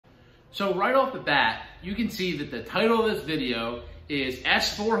So right off the bat, you can see that the title of this video is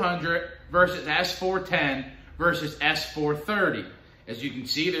S400 versus S410 versus S430. As you can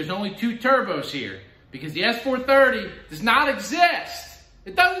see, there's only two turbos here because the S430 does not exist.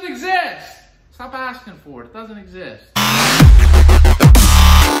 It doesn't exist. Stop asking for it. It doesn't exist.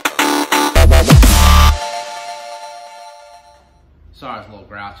 Sorry, I was a little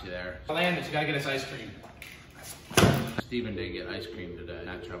grouchy there. Landis, you gotta get us ice cream. Steven didn't get ice cream today.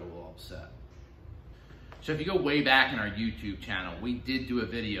 That's why I'm a little upset. So if you go way back in our YouTube channel, we did do a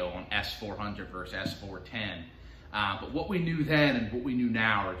video on S400 versus S410. But what we knew then and what we knew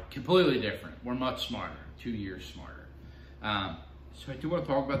now are completely different. We're much smarter, 2 years smarter. So I do want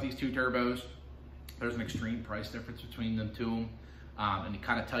to talk about these two turbos. There's an extreme price difference between them two. And to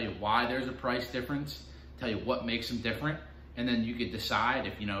kind of tell you why there's a price difference, tell you what makes them different. And then you could decide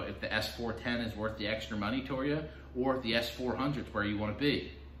if, if the S410 is worth the extra money to you or if the S400 is where you want to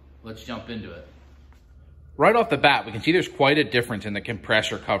be. Let's jump into it. Right off the bat, we can see there's quite a difference in the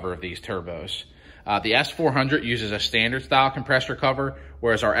compressor cover of these turbos. The S400 uses a standard style compressor cover,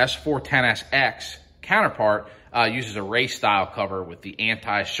 whereas our S410SX counterpart uses a race style cover with the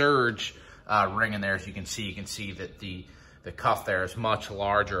anti-surge ring in there. As you can see that the cuff there is much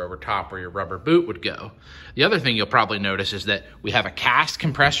larger over top where your rubber boot would go. The other thing you'll probably notice is that we have a cast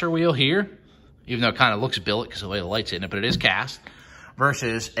compressor wheel here, even though it kind of looks billet because of the way the light's in it, but it is cast,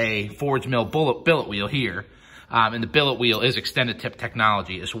 versus a Forge Mill billet wheel here. And the billet wheel is extended tip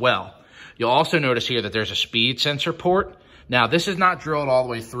technology as well. You'll also notice here that there's a speed sensor port. Now, this is not drilled all the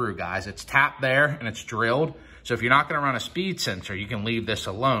way through, guys. It's tapped there and it's drilled. So if you're not gonna run a speed sensor, you can leave this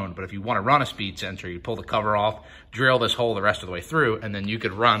alone. But if you wanna run a speed sensor, you pull the cover off, drill this hole the rest of the way through, and then you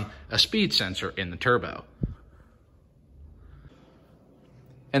could run a speed sensor in the turbo.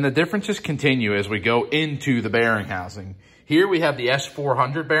 And the differences continue as we go into the bearing housing. Here we have the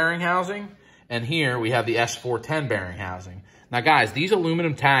S400 bearing housing, and here we have the S410 bearing housing. Now guys, these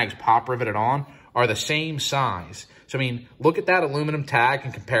aluminum tags pop riveted on are the same size. So I mean, look at that aluminum tag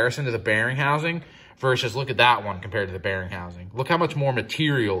in comparison to the bearing housing versus look at that one compared to the bearing housing. Look how much more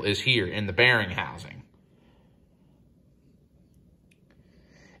material is here in the bearing housing.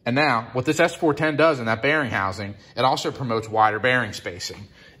 And now, what this S410 does in that bearing housing, it also promotes wider bearing spacing.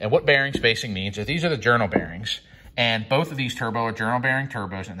 And what bearing spacing means is these are the journal bearings. And both of these turbo are journal bearing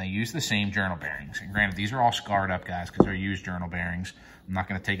turbos, and they use the same journal bearings. And granted, these are all scarred up, guys, because they're used journal bearings. I'm not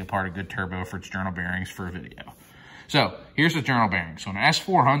going to take apart a good turbo for its journal bearings for a video. So here's the journal bearings. So on an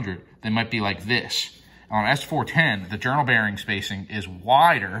S400, they might be like this. On an S410, the journal bearing spacing is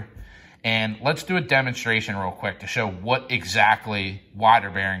wider. And let's do a demonstration real quick to show what exactly wider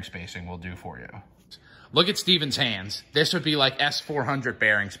bearing spacing will do for you. Look at Steven's hands. This would be like S400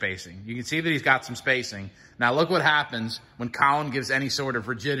 bearing spacing. You can see that he's got some spacing. Now look what happens when Colin gives any sort of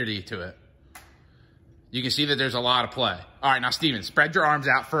rigidity to it. You can see that there's a lot of play. All right, now Steven, spread your arms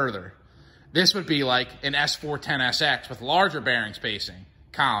out further. This would be like an S410SX with larger bearing spacing.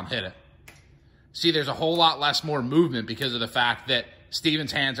 Colin, hit it. See, there's a whole lot less more movement because of the fact that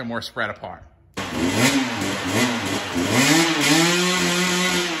Steven's hands are more spread apart.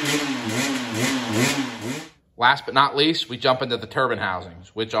 Last but not least, we jump into the turbine housings,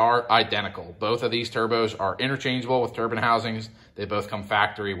 which are identical. Both of these turbos are interchangeable with turbine housings. They both come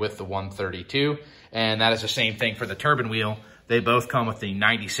factory with the 132, and that is the same thing for the turbine wheel. They both come with the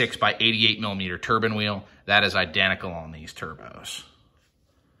 96 by 88 millimeter turbine wheel. That is identical on these turbos.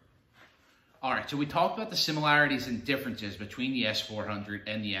 All right, so we talked about the similarities and differences between the S400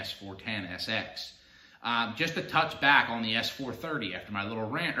 and the S410SX. Just to touch back on the S430 after my little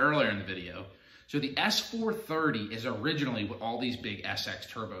rant earlier in the video. So the S430 is originally what all these big SX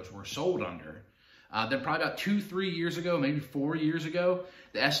turbos were sold under. Then probably about 2-3 years ago, maybe 4 years ago,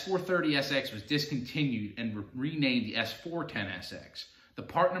 the S430SX was discontinued and renamed the S410SX. The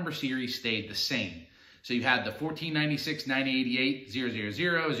part number series stayed the same. So you had the 1496, 988,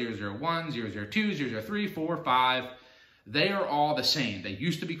 000, 001, 002, 003, 4, 5. They are all the same. They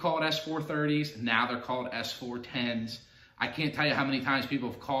used to be called S430s. Now they're called S410s. I can't tell you how many times people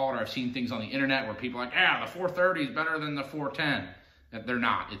have called or I've seen things on the internet where people are like, yeah, the 430 is better than the 410. They're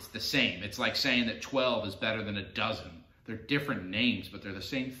not. It's the same. It's like saying that 12 is better than a dozen. They're different names, but they're the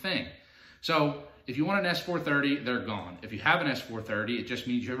same thing. So if you want an S430, they're gone. If you have an S430, it just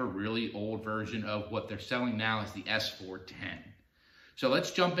means you have a really old version of what they're selling now as the S410. So let's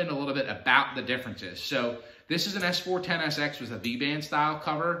jump in a little bit about the differences. So this is an S410SX with a V-band style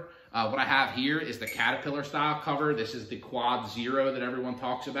cover. What I have here is the Caterpillar style cover. This is the Quad Zero that everyone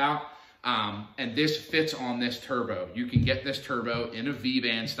talks about. And this fits on this turbo. You can get this turbo in a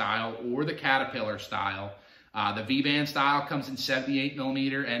V-band style or the Caterpillar style. The V-band style comes in 78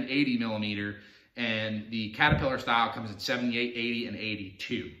 millimeter and 80 millimeter, and the Caterpillar style comes in 78, 80, and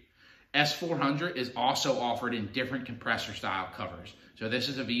 82. S400 is also offered in different compressor style covers. So this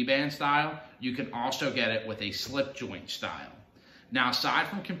is a V-band style. You can also get it with a slip joint style. Now, aside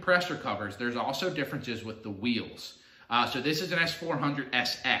from compressor covers, there's also differences with the wheels. So this is an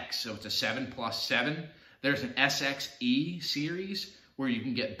S430SX, so it's a 7+7. There's an SXE series where you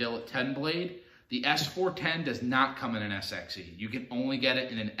can get billet 10 blade. The S410 does not come in an SXE. You can only get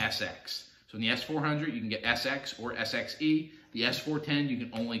it in an SX. So in the S400, you can get SX or SXE. The S410, you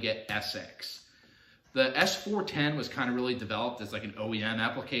can only get SX. The S410 was kind of really developed as like an OEM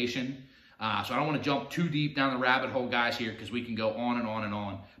application. So I don't want to jump too deep down the rabbit hole, guys, here, because we can go on and on and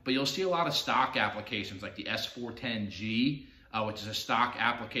on. But you'll see a lot of stock applications like the S410G, which is a stock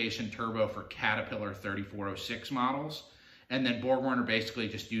application turbo for Caterpillar 3406 models. And then BorgWarner basically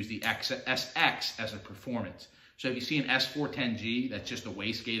just used the SX as a performance. So if you see an S410G, that's just a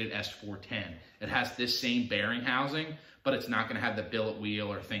wastegated S410. It has this same bearing housing, but it's not going to have the billet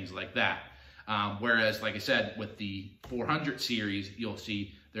wheel or things like that. Whereas, like I said, with the 400 series, you'll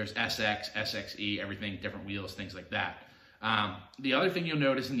see there's SX, SXE, everything, different wheels, things like that. The other thing you'll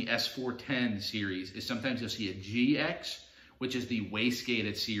notice in the S410 series is sometimes you'll see a GX, which is the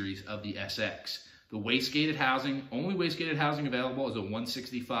wastegated series of the SX. The wastegated housing, only wastegated housing available is a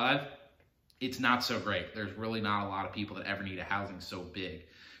 165. It's not so great. There's really not a lot of people that ever need a housing so big.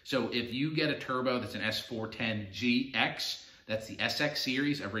 So if you get a turbo that's an S410GX, that's the SX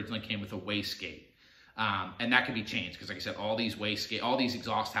series, originally came with a wastegate. And that can be changed because, like I said, all these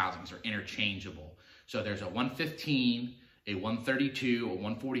exhaust housings are interchangeable. So there's a 115, a 132, a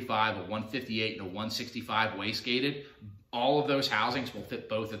 145, a 158, and a 165 wastegated. All of those housings will fit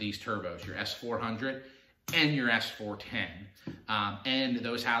both of these turbos, your S400 and your S410. And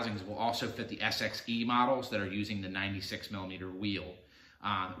those housings will also fit the SXE models that are using the 96 millimeter wheel.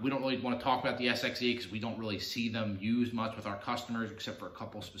 We don't really want to talk about the SXE because we don't really see them used much with our customers except for a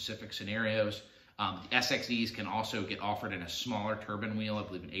couple specific scenarios. The SXEs can also get offered in a smaller turbine wheel, I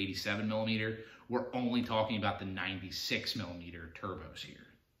believe an 87 millimeter. We're only talking about the 96 millimeter turbos here.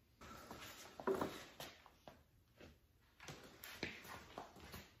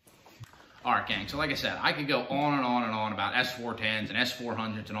 All right, gang, so like I said, I could go on and on and on about S410s and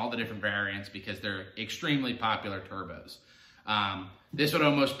S400s and all the different variants because they're extremely popular turbos. This would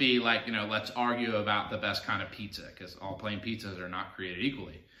almost be like, you know, let's argue about the best kind of pizza because all plain pizzas are not created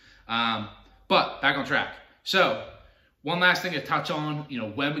equally. But back on track. So one last thing to touch on, you know,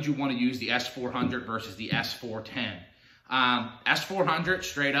 when would you want to use the S400 versus the S410? S400,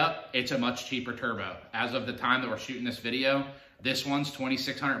 straight up, it's a much cheaper turbo. As of the time that we're shooting this video, this one's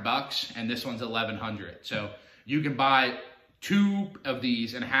 $2,600 and this one's $1,100. So you can buy two of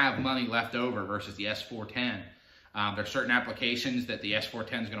these and have money left over versus the S410. There are certain applications that the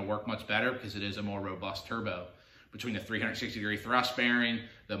S410 is going to work much better because it is a more robust turbo. Between the 360-degree thrust bearing,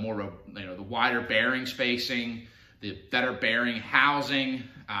 the more, the wider bearing spacing, the better bearing housing,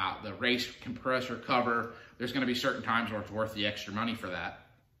 the race compressor cover, there's going to be certain times where it's worth the extra money for that.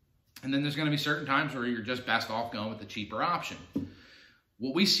 And then there's going to be certain times where you're just best off going with the cheaper option.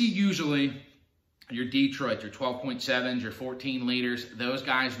 What we see usually, your Detroit, your 12.7s, your 14 liters, those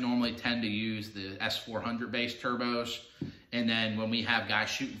guys normally tend to use the S400 based turbos. And then when we have guys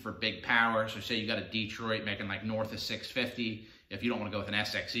shooting for big power, so say you got a Detroit making like north of 650, if you don't want to go with an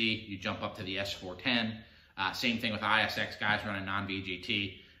SXE, you jump up to the S410. Same thing with ISX guys running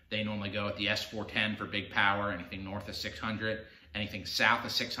non-VGT. They normally go with the S410 for big power, anything north of 600. Anything south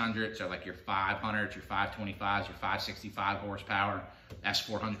of 600, so like your 500s, your 525s, your 565 horsepower,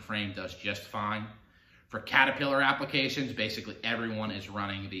 S400 frame does just fine. For Caterpillar applications, basically everyone is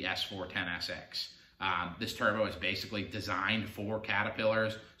running the S410SX. This turbo is basically designed for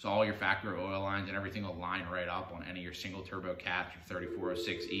Caterpillars, so all your factory oil lines and everything will line right up on any of your single turbo Cats, your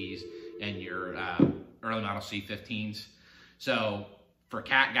 3406Es, and your early model C15s. So for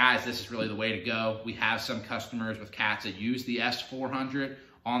Cat guys, this is really the way to go. We have some customers with Cats that use the S400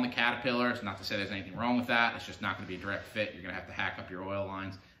 on the Caterpillars. Not to say there's anything wrong with that. It's just not going to be a direct fit. You're going to have to hack up your oil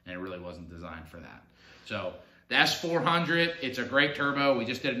lines, and it really wasn't designed for that. So the S400, it's a great turbo. We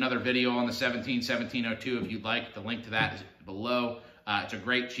just did another video on the 1702. If you'd like, the link to that is below. It's a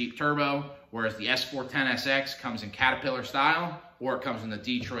great cheap turbo, whereas the S410SX comes in Caterpillar style, or it comes in the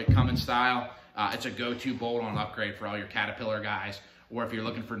Detroit Cummins style. It's a go-to bolt-on upgrade for all your Caterpillar guys, or if you're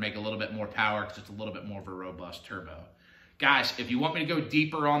looking for to make a little bit more power because it's a little bit more of a robust turbo. Guys, if you want me to go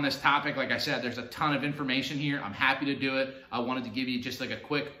deeper on this topic, like I said, there's a ton of information here. I'm happy to do it. I wanted to give you just like a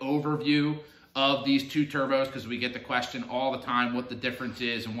quick overview of these two turbos, because we get the question all the time what the difference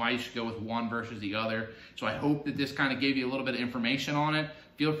is and why you should go with one versus the other. So I hope that this kind of gave you a little bit of information on it.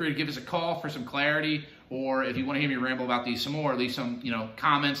 Feel free to give us a call for some clarity, or if you want to hear me ramble about these some more, leave some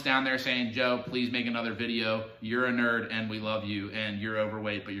comments down there saying, Joe, please make another video. You're a nerd and we love you, and you're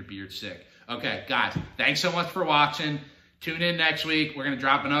overweight but your beard's sick. Okay, guys, thanks so much for watching. Tune in next week. We're going to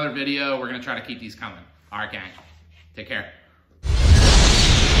drop another video. We're going to try to keep these coming. All right, gang. Take care.